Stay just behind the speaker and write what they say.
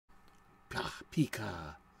Ah,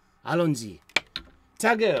 Pika. Allons-y.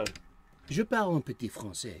 Ta gueule. Je parle un petit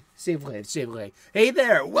français. C'est vrai, c'est vrai. Hey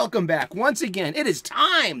there, welcome back. Once again, it is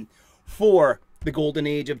time for the golden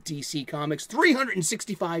age of DC Comics,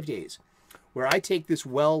 365 days, where I take this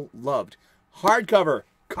well-loved hardcover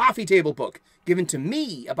coffee table book given to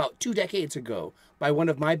me about 2 decades ago by one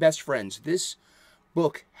of my best friends. This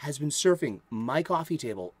book has been surfing my coffee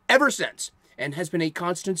table ever since and has been a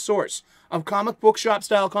constant source of comic book shop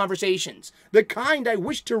style conversations, the kind I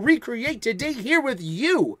wish to recreate today here with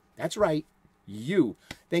you. That's right, you.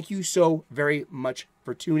 Thank you so very much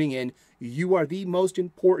for tuning in. You are the most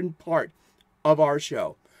important part of our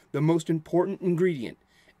show, the most important ingredient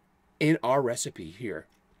in our recipe here.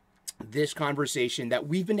 This conversation that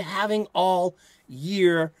we've been having all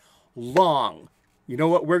year long. You know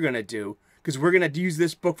what we're going to do? Because we're going to use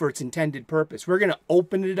this book for its intended purpose. We're going to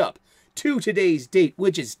open it up to today's date,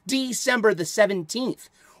 which is December the 17th.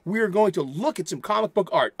 We're going to look at some comic book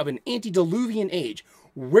art of an antediluvian age.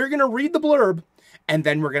 We're going to read the blurb, and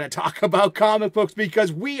then we're going to talk about comic books,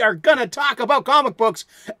 because we are going to talk about comic books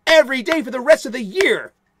every day for the rest of the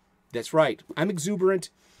year. That's right. I'm exuberant.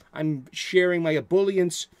 I'm sharing my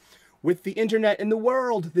ebullience with the internet and the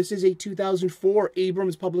world. This is a 2004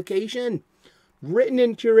 Abrams publication, written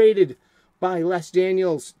and curated by Les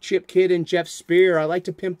Daniels, Chip Kidd, and Geoff Spear. I like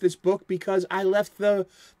to pimp this book because I left the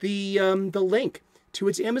link to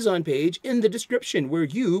its Amazon page in the description, where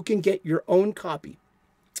you can get your own copy.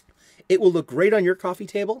 It will look great on your coffee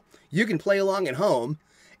table. You can play along at home,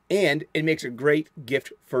 and it makes a great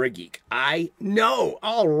gift for a geek. I know.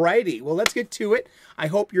 Alrighty. Well, let's get to it. I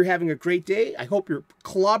hope you're having a great day. I hope you're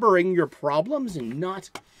clobbering your problems and not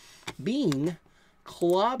being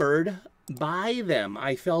clobbered by them.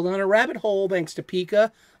 I fell down a rabbit hole thanks to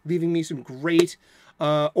Pika, leaving me some great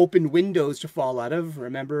open windows to fall out of.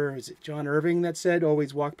 Remember, is it John Irving that said,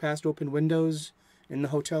 always walk past open windows in the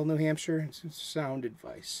Hotel New Hampshire? It's sound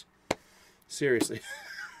advice. Seriously.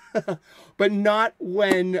 But not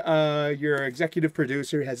when your executive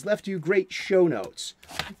producer has left you great show notes.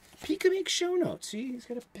 Pika makes show notes. See, he's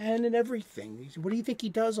got a pen and everything. What do you think he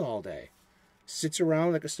does all day? Sits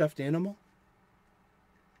around like a stuffed animal?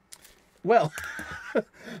 Well,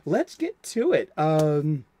 let's get to it.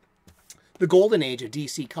 The golden age of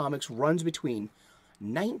DC Comics runs between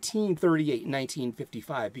 1938 and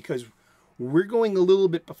 1955, because we're going a little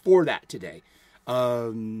bit before that today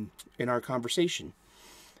in our conversation,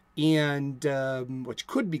 and which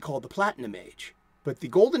could be called the Platinum Age. But the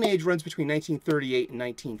golden age runs between 1938 and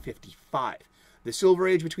 1955. The Silver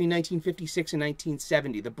Age between 1956 and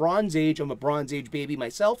 1970. The Bronze Age, I'm a Bronze Age baby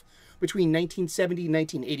myself, between 1970 and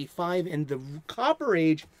 1985. And the Copper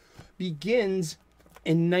Age begins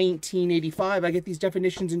in 1985. I get these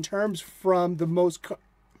definitions and terms from the most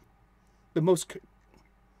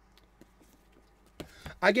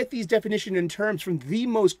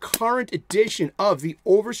current edition of the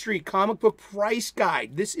Overstreet Comic Book Price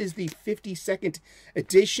Guide. This is the 52nd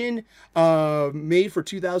edition, made for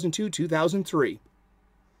 2002-2003.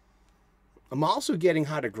 I'm also getting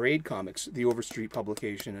How to Grade Comics, the Overstreet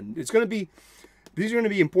publication, and these are going to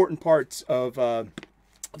be important parts of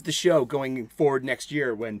the show going forward next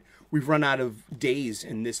year when we've run out of days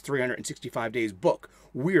in this 365 days book.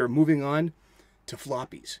 We're moving on to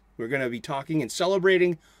floppies. We're going to be talking and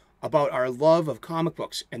celebrating about our love of comic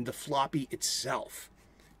books and the floppy itself.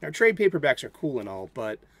 Now, trade paperbacks are cool and all,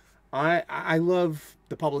 but I love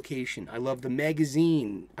the publication. I love the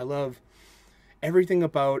magazine. I love everything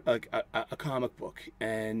about a comic book.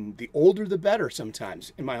 And the older, the better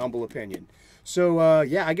sometimes, in my humble opinion. So,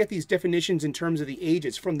 yeah, I get these definitions in terms of the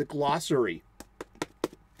ages from the glossary.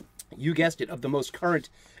 You guessed it, of the most current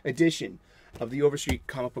edition of the Overstreet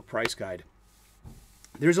Comic Book Price Guide.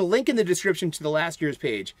 There's a link in the description to the last year's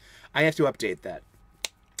page. I have to update that.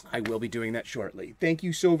 I will be doing that shortly. Thank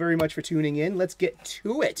you so very much for tuning in. Let's get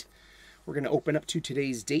to it. We're going to open up to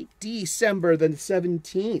today's date, December the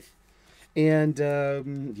 17th.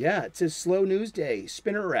 And, yeah, it's a slow news day.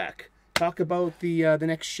 Spinner rack. Talk about the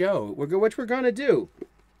next show, which we're going to do.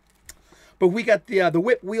 But we got the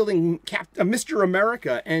whip-wielding Mr.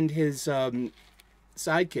 America and his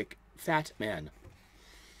sidekick, Fat Man.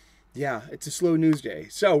 Yeah, it's a slow news day.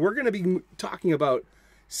 So we're going to be talking about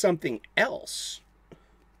something else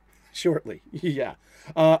shortly. Yeah.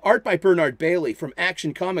 Art by Bernard Bailey from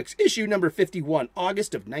Action Comics, issue number 51,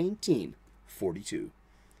 August of 1942.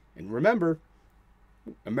 And remember,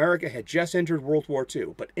 America had just entered World War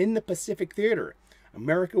II, but in the Pacific Theater.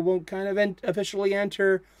 America won't kind of officially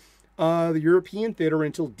enter the European theater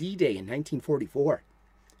until D-Day in 1944.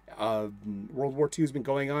 World War II has been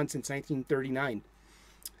going on since 1939.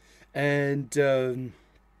 And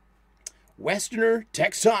Westerner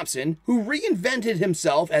Tex Thompson, who reinvented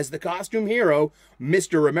himself as the costume hero,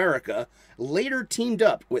 Mr. America, later teamed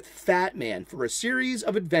up with Fat Man for a series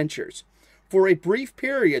of adventures. For a brief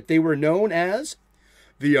period, they were known as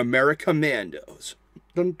the Americamandos.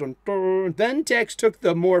 Dun, dun, dun. Then Tex took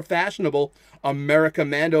the more fashionable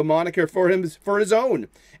Americamando moniker for his own,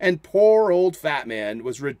 and poor old Fat Man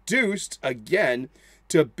was reduced again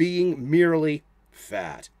to being merely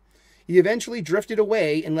fat. He eventually drifted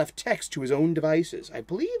away and left Tex to his own devices. I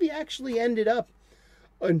believe he actually ended up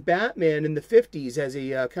in Batman in the 50s as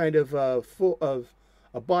a kind of a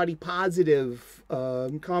body positive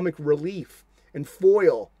comic relief and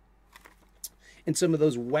foil in some of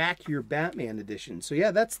those wackier Batman editions. So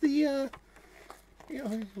yeah, that's the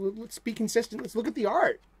let's be consistent. Let's look at the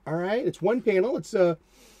art. All right, it's one panel. It's a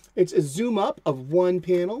zoom up of one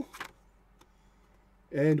panel.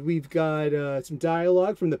 And we've got some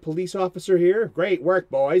dialogue from the police officer here. Great work,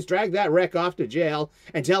 boys. Drag that wreck off to jail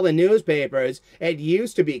and tell the newspapers it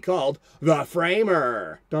used to be called The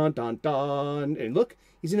Framer. Dun, dun, dun. And look,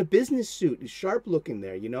 he's in a business suit. He's sharp looking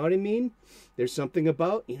there. You know what I mean? There's something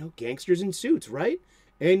about, gangsters in suits, right?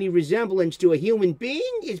 Any resemblance to a human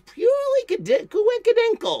being is purely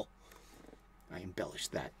coincidental. I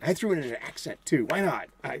embellished that. I threw in an accent, too. Why not?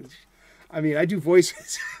 I mean, I do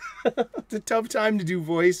voices. It's a tough time to do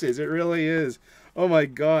voices. It really is. Oh my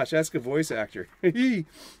gosh, ask a voice actor.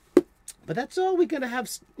 But that's all we're going to have,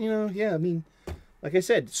 yeah, I mean, like I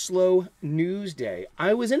said, slow news day.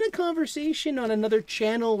 I was in a conversation on another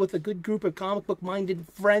channel with a good group of comic book minded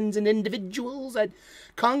friends and individuals that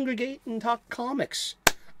congregate and talk comics.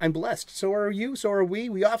 I'm blessed. So are you. So are we.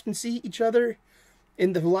 We often see each other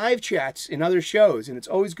in the live chats in other shows, and it's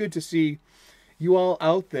always good to see you all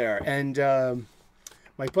out there. And,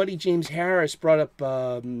 my buddy James Harris brought up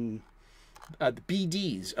the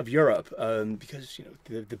BDs of Europe because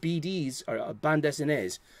the BDs are bande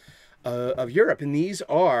dessinées of Europe, and these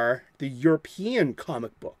are the European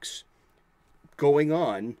comic books going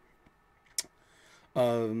on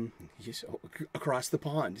across the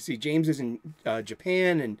pond. See, James is in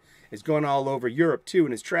Japan and is going all over Europe too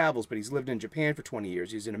in his travels, but he's lived in Japan for 20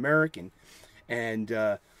 years. He's an American,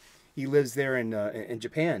 and he lives there in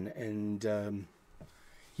Japan, and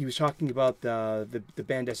he was talking about the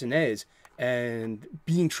bande dessinées and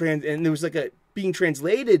and there was like being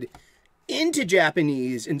translated into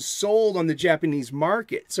Japanese and sold on the Japanese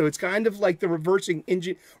market. So it's kind of like the reverse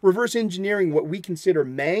engineering what we consider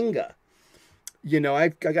manga. I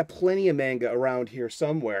got plenty of manga around here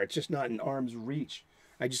somewhere. It's just not in arm's reach.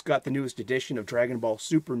 I just got the newest edition of Dragon Ball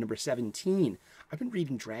Super number 17. I've been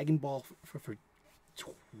reading Dragon Ball for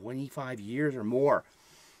 25 years or more.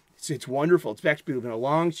 It's wonderful. It's actually been a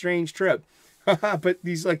long, strange trip. But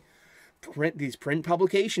these print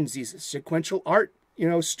publications, these sequential art,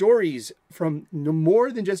 stories from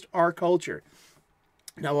more than just our culture.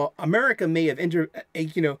 Now, America may have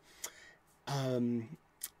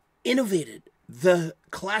innovated the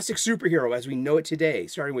classic superhero as we know it today,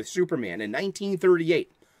 starting with Superman in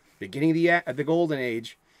 1938, beginning of the Golden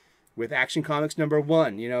Age, with Action Comics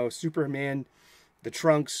 #1. Superman, the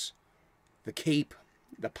trunks, the cape,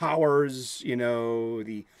 the powers,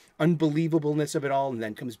 the unbelievableness of it all. And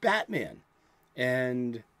then comes Batman.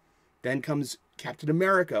 And then comes Captain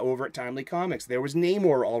America over at Timely Comics. There was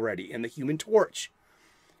Namor already and the Human Torch.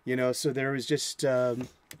 So there was just... as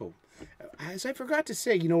I forgot to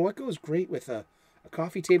say, what goes great with a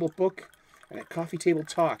coffee table book and a coffee table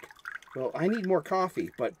talk? Well, I need more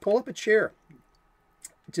coffee, but pull up a chair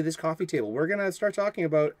to this coffee table. We're going to start talking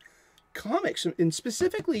about comics, and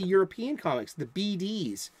specifically European comics, the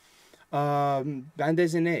BDs, bande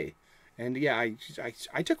dessinée. And yeah,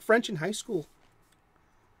 I took French in high school.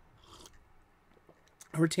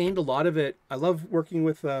 I retained a lot of it. I love working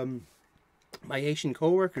with my Haitian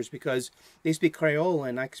coworkers because they speak Creole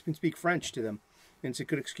and I can speak French to them. And it's a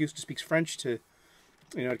good excuse to speak French to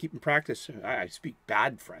keep in practice. I speak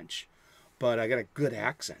bad French, but I got a good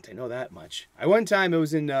accent. I know that much. One time I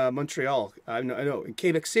was in Montreal, in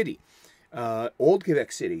Quebec City. Old Quebec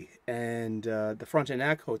City, and the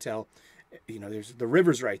Frontenac Hotel, there's the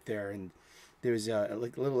river's right there, and there's a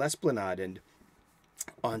little esplanade, and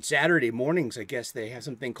on Saturday mornings, I guess, they have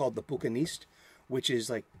something called the Bouquiniste, which is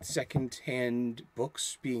like second-hand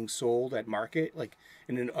books being sold at market, like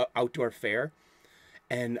in an outdoor fair,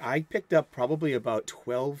 and I picked up probably about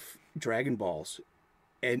 12 Dragon Balls,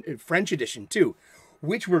 and French edition too,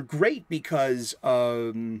 which were great because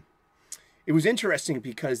it was interesting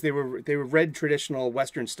because they were read traditional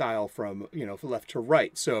Western style from left to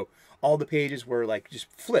right. So all the pages were like just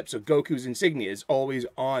flipped. So Goku's insignia is always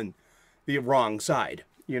on the wrong side,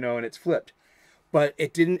 and it's flipped. but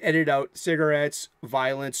it didn't edit out cigarettes,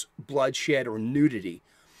 violence, bloodshed, or nudity.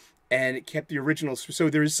 And it kept the original. So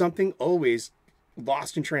there's something always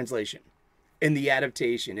lost in translation, in the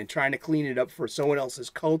adaptation, and trying to clean it up for someone else's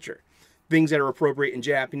culture. Things that are appropriate in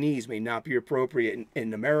Japanese may not be appropriate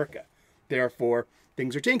in America. Therefore,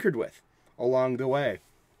 things are tinkered with along the way.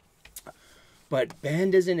 But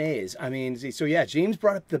bandas and A's, I mean, so yeah, James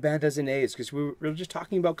brought up the bandas and A's because we were just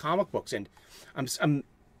talking about comic books, and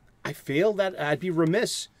I feel that I'd be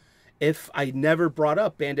remiss if I never brought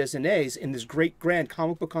up bandas and A's in this great grand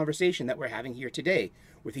comic book conversation that we're having here today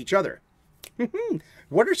with each other.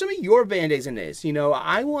 What are some of your bandas and A's? You know,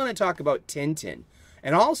 I want to talk about Tintin,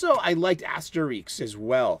 and also I liked Asterix as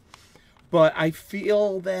well. But I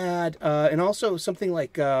feel that, and also something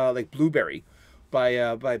like Blueberry by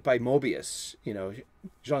Mobius, you know,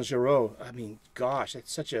 Jean Giraud. I mean, gosh,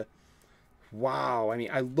 that's such a wow. I mean,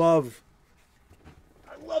 I love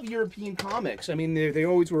European comics. I mean, they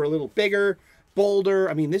always were a little bigger, bolder.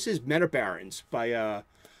 I mean, this is Meta Barons by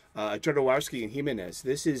Jodorowsky and Jimenez.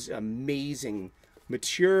 This is amazing,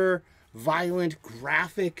 mature, violent,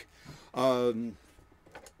 graphic, kind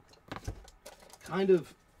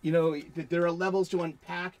of. You know, there are levels to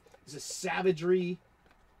unpack. There's a savagery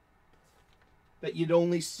that you'd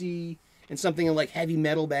only see in something like Heavy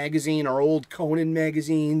Metal magazine or old Conan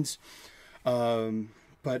magazines.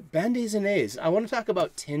 But bandas and A's, I want to talk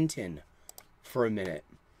about Tintin for a minute.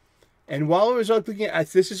 And while I was looking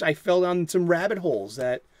at this, I fell down some rabbit holes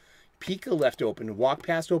that Pika left open, walked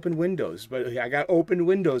past open windows. But I got open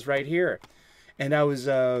windows right here. And I was,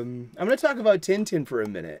 I'm going to talk about Tintin for a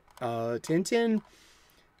minute. Tintin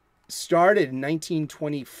started in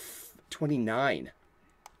 1929.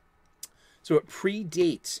 So it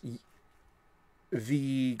predates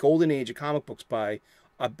the golden age of comic books by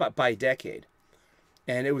a decade.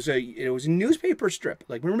 And it was a newspaper strip.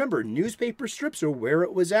 Like, remember, newspaper strips are where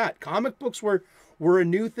it was at. Comic books were a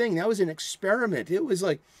new thing. That was an experiment. It was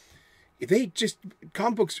like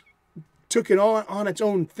comic books took it on its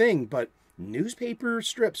own thing, but newspaper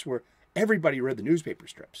strips were, everybody read the newspaper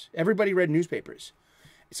strips. Everybody read newspapers.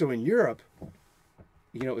 So in Europe,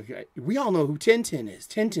 you know, we all know who Tintin is.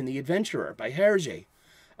 Tintin the Adventurer by Hergé.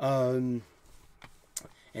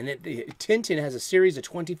 Tintin has a series of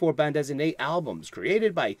 24 bande dessinée albums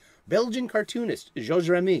created by Belgian cartoonist Georges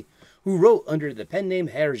Remy, who wrote under the pen name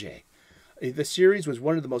Hergé. The series was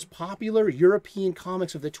one of the most popular European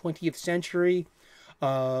comics of the 20th century.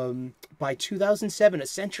 By 2007, a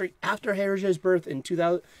century after Hergé's birth in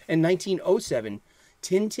 1907,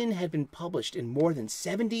 Tintin had been published in more than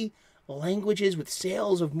 70 languages with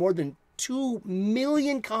sales of more than 2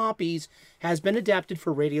 million copies, has been adapted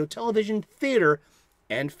for radio, television, theater,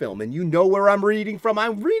 and film. And you know where I'm reading from.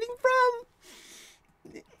 I'm reading from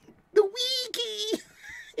the wiki.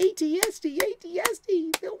 ATSD,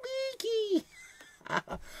 the wiki.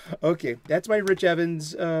 Okay, that's my Rich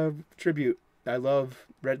Evans tribute. I love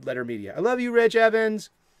Red Letter Media. I love you, Rich Evans.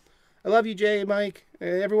 I love you, Jay, Mike,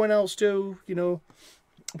 everyone else too. You know,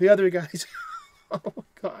 the other guys. Oh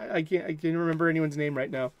God, I can't remember anyone's name right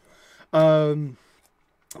now.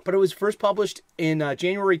 But it was first published in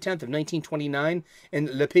January 10th of 1929 in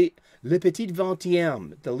Le Petit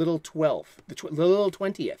Vingtième, the Little 12th, the Little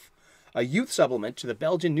 20th, a youth supplement to the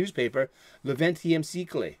Belgian newspaper Le Vingtième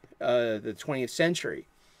Siècle, the 20th century.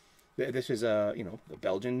 This is the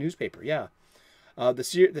Belgian newspaper, yeah.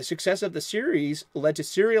 The success of the series led to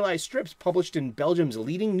serialized strips published in Belgium's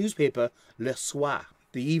leading newspaper, Le Soir,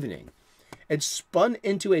 the evening, and spun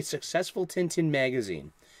into a successful Tintin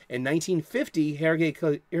magazine. In 1950, Hergé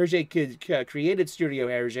created Studio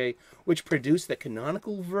Hergé, which produced the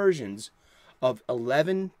canonical versions of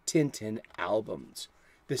 11 Tintin albums.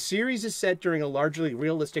 The series is set during a largely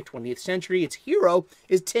realistic 20th century. Its hero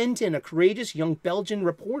is Tintin, a courageous young Belgian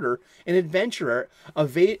reporter and adventurer,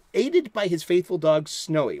 aided by his faithful dog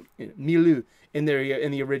Snowy, Milou, in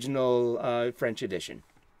the original French edition.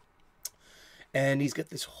 And he's got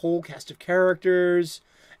this whole cast of characters,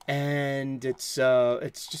 and it's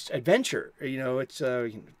just adventure. It's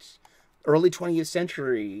early 20th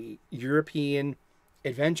century European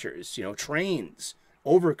adventures. Trains,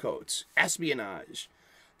 overcoats, espionage,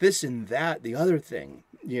 this and that, the other thing.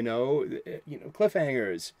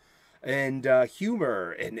 Cliffhangers, and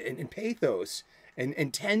humor, and pathos,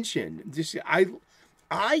 and tension. Just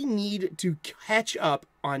I need to catch up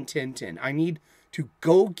on Tintin. I need to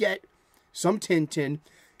go get some Tintin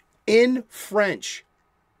in French.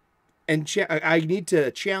 And I need to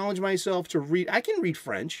challenge myself to read. I can read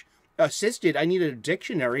French. Assisted, I need a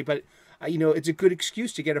dictionary, but it's a good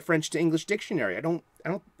excuse to get a French to English dictionary. I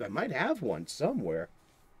might have one somewhere.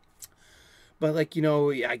 But, like, you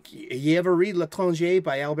know, you ever read L'Étranger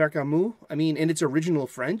by Albert Camus? I mean, in its original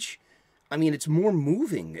French, I mean, it's more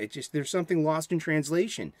moving. It just, there's something lost in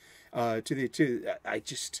translation. Like, if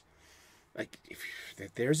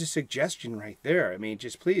there's a suggestion right there. I mean,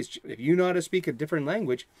 just please, if you know how to speak a different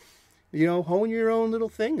language, you know, hone your own little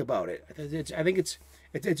thing about it. I think it's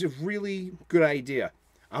a really good idea.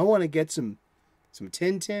 I want to get some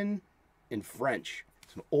Tintin in French,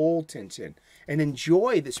 some old Tintin, and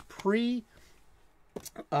enjoy this pre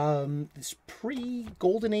Golden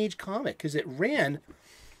Age comic, because it ran,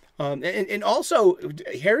 and also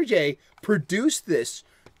Hergé produced this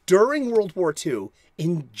during World War II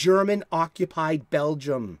in German-occupied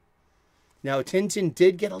Belgium. Now, Tintin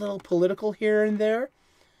did get a little political here and there,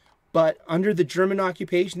 but under the German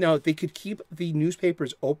occupation, now they could keep the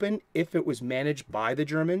newspapers open if it was managed by the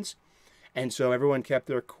Germans, and so everyone kept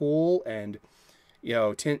their cool. And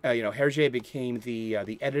Hergé became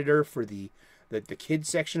the editor for the kids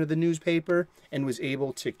section of the newspaper, and was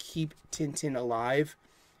able to keep Tintin alive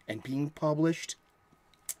and being published.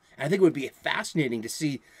 And I think it would be fascinating to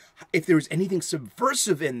see if there was anything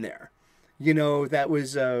subversive in there, you know, that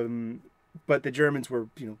was, but the Germans were,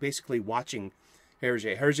 you know, basically watching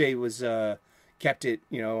Hergé. Hergé was, kept it,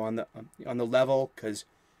 you know, on the level, because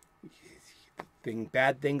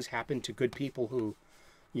bad things happen to good people who,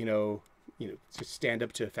 you know, to stand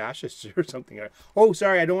up to fascists or something. Oh,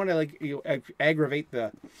 sorry, I don't want to, like, you know, aggravate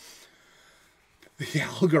the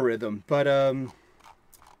algorithm, but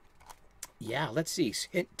yeah, let's see.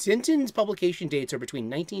 Tintin's publication dates are between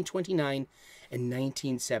 1929 and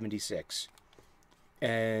 1976.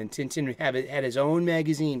 And Tintin had his own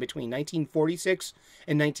magazine between 1946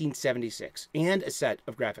 and 1976, and a set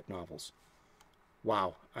of graphic novels.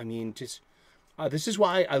 Wow. I mean, just this is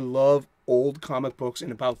why I love old comic books,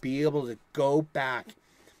 and about being able to go back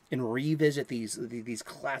and revisit these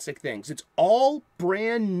classic things. It's all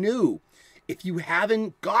brand new if you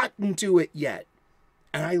haven't gotten to it yet.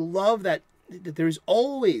 And I love that there's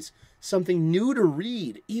always something new to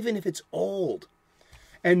read, even if it's old.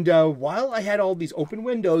 And while I had all these open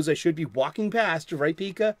windows, I should be walking past, right,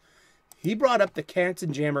 Pika? He brought up the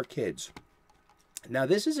Katzenjammer Kids. Now,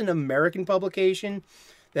 this is an American publication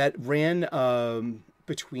that ran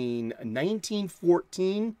between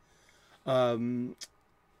 1914 and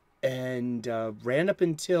ran up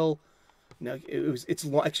until, I'm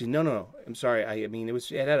sorry.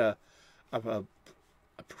 It had a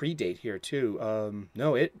predate here too.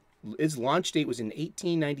 Its launch date was in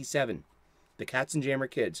 1897. The Katzenjammer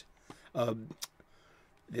Kids.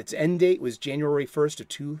 Its end date was January 1st of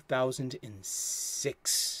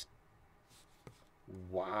 2006.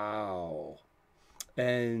 Wow.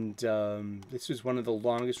 And this was one of the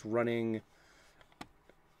longest running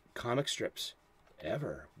comic strips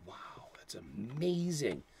ever. Wow, that's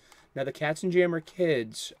amazing. Now, the Katzenjammer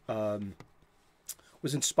Kids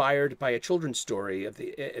was inspired by a children's story of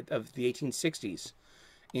the 1860s.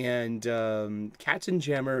 And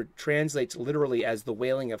Katzenjammer translates literally as the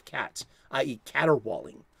wailing of cats, i.e.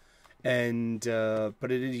 caterwauling. And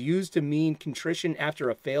but it is used to mean contrition after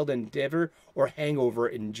a failed endeavor or hangover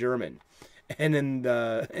in German. And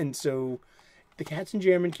so the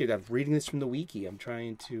Katzenjammer Kid, I'm reading this from the wiki. I'm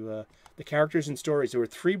trying to the characters and stories. There were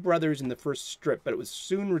 3 brothers in the first strip, but it was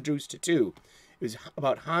soon reduced to 2. It was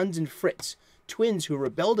about Hans and Fritz, twins who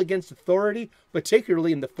rebelled against authority,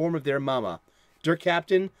 particularly in the form of their mama. Der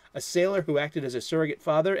Captain, a sailor who acted as a surrogate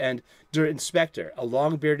father, and Der Inspector, a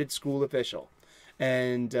long-bearded school official.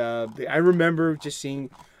 And I remember just seeing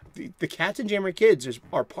the Katzenjammer Kids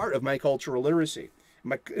are part of my cultural literacy,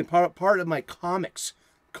 part of my comics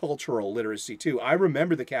cultural literacy too. I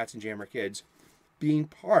remember the Katzenjammer Kids being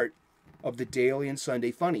part of the daily and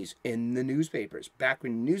Sunday funnies in the newspapers, back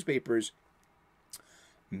when newspapers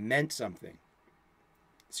meant something.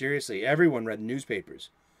 Seriously, everyone read newspapers.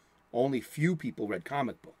 Only few people read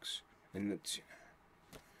comic books. And it's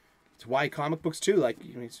why comic books too, like,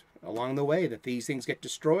 it's along the way that these things get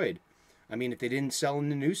destroyed. I mean, if they didn't sell in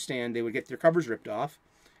the newsstand, they would get their covers ripped off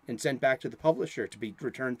and sent back to the publisher to be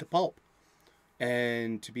returned to pulp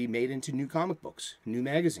and to be made into new comic books, new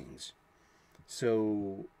magazines.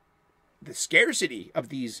 So the scarcity of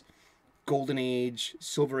these Golden Age,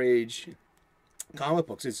 Silver Age comic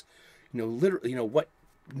books is, literally, what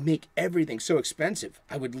make everything so expensive.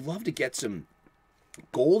 I would love to get some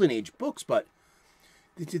Golden Age books, but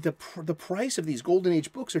the price of these Golden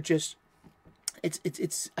Age books are just,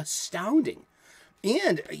 it's astounding.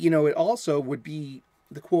 And, it also would be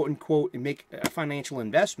the quote unquote, make a financial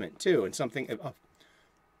investment too, and something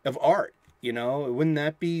of art, wouldn't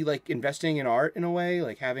that be like investing in art in a way?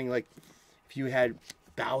 Like having, like, if you had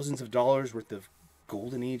thousands of dollars worth of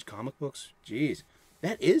golden age comic books. Jeez,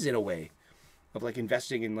 that is in a way of like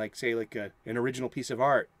investing in like say like an original piece of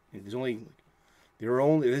art. There's only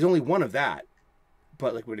one of that,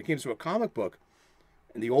 but like when it comes to a comic book,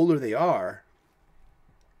 and the older they are,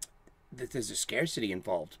 there's a scarcity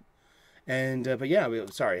involved. And but yeah,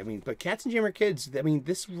 sorry. I mean, but Cats and Jammer Kids. I mean,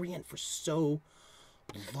 this ran for so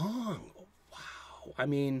long. Wow. I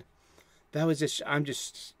mean, that was just.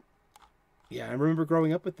 Yeah, I remember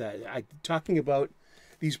growing up with that. Talking about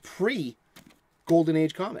these pre-Golden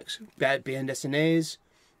Age comics, Band Dessinées,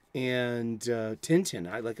 and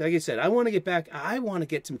Tintin. Like I said, I want to get back. I want to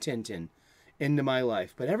get some Tintin into my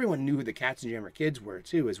life. But everyone knew who the Cats and Jammer Kids were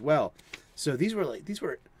too, as well. So these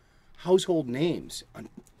were household names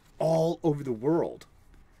all over the world.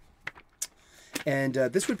 And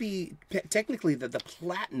this would be technically the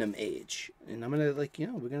Platinum Age. And I'm gonna we're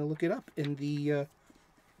gonna look it up in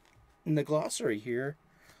the glossary here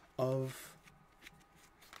of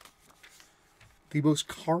the most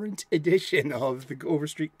current edition of the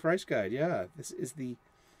Overstreet Price Guide. Yeah, this is the,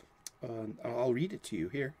 I'll read it to you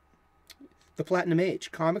here. The Platinum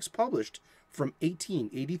Age, comics published from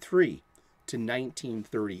 1883 to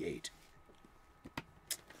 1938.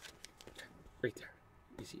 Right there.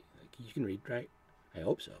 You see, you can read, right? I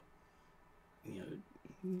hope so.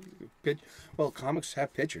 Well, comics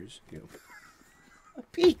have pictures.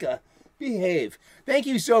 Pika. Behave. Thank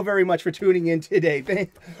you so very much for tuning in today.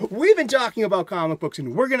 We've been talking about comic books,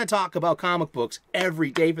 and we're going to talk about comic books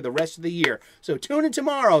every day for the rest of the year. So tune in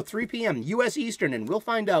tomorrow, 3 p.m. U.S. Eastern, and we'll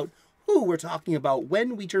find out who we're talking about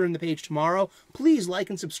when we turn the page tomorrow. Please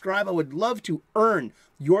like and subscribe. I would love to earn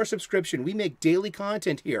your subscription. We make daily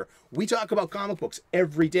content here. We talk about comic books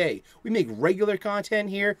every day. We make regular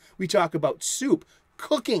content here. We talk about soup,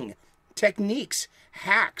 cooking, techniques,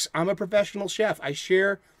 hacks. I'm a professional chef. I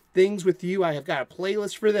share things with you. I have got a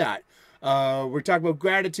playlist for that. We talk about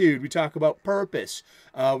gratitude. We talk about purpose.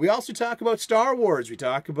 We also talk about Star Wars.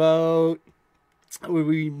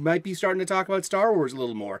 We might be starting to talk about Star Wars a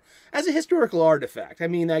little more as a historical artifact. I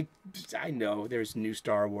mean, I know there's new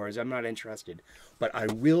Star Wars. I'm not interested, but I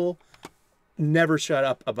will never shut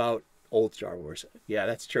up about old Star Wars. Yeah,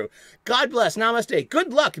 that's true. God bless. Namaste.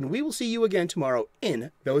 Good luck, and we will see you again tomorrow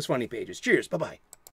in those funny pages. Cheers. Bye-bye.